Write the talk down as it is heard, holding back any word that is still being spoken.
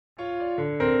My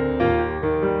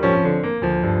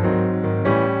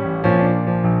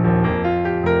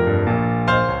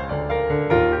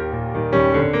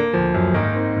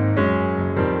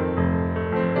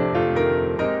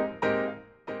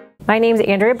name is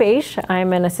Andrea Basche.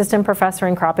 I'm an assistant professor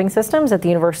in cropping systems at the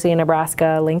University of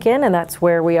Nebraska-Lincoln, and that's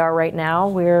where we are right now.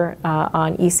 We're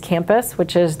on East Campus,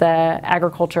 which is the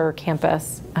agriculture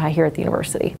campus here at the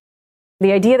university.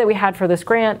 The idea that we had for this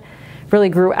grant really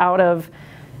grew out of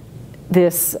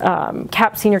this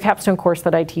senior capstone course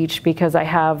that I teach, because I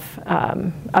have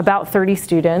about 30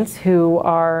 students who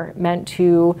are meant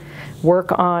to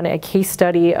work on a case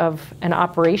study of an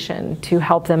operation to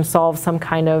help them solve some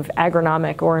kind of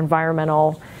agronomic or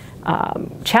environmental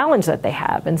challenge that they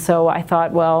have. And so I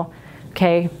thought, well,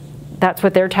 okay, that's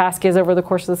what their task is over the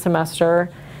course of the semester.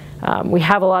 We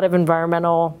have a lot of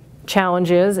environmental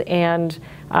challenges, and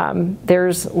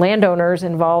there's landowners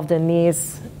involved in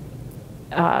these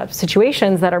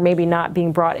situations that are maybe not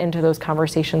being brought into those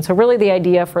conversations. So really the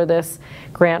idea for this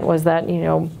grant was that, you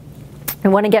know, I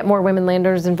want to get more women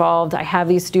landowners involved. I have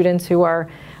these students who are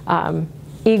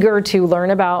eager to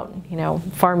learn about, you know,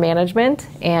 farm management,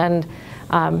 and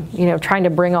you know, trying to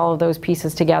bring all of those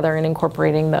pieces together and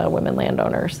incorporating the women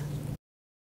landowners.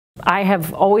 I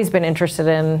have always been interested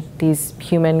in these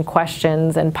human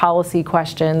questions and policy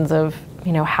questions of,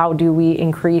 you know, how do we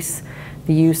increase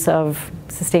the use of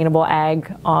sustainable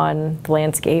ag on the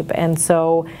landscape. And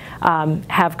so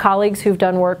have colleagues who've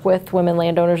done work with women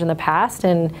landowners in the past,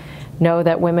 and know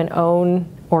that women own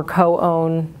or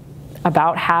co-own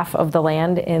about half of the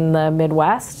land in the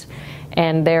Midwest,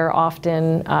 and they're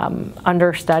often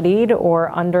understudied or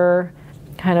under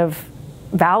kind of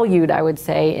valued, I would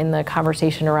say, in the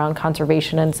conversation around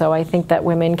conservation. And so I think that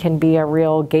women can be a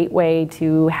real gateway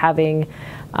to having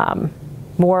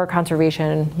more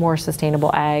conservation, more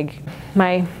sustainable ag.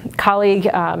 My colleague,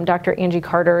 Dr. Angie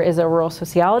Carter, is a rural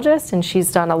sociologist, and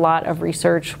she's done a lot of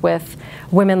research with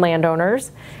women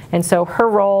landowners. And so her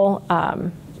role,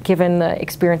 given the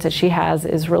experience that she has,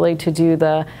 is really to do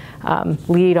the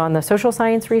lead on the social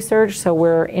science research. So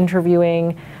we're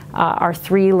interviewing our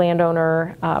 3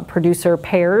 landowner producer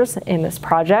pairs in this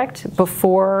project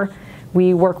before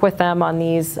we work with them on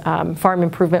these farm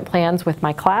improvement plans with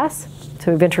my class.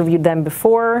 So we've interviewed them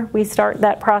before we start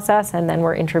that process, and then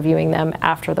we're interviewing them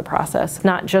after the process.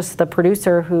 Not just the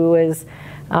producer who is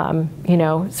you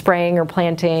know, spraying or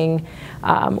planting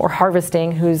or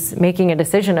harvesting, who's making a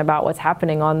decision about what's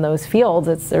happening on those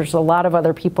fields. There's a lot of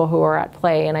other people who are at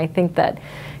play, and I think that,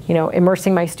 you know,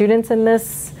 immersing my students in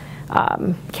this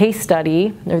case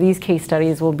study, or these case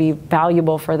studies, will be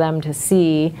valuable for them to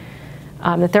see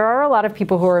that there are a lot of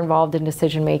people who are involved in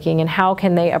decision making, and how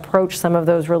can they approach some of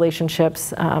those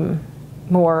relationships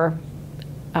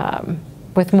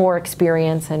with more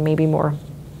experience and maybe more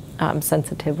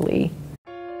sensitively.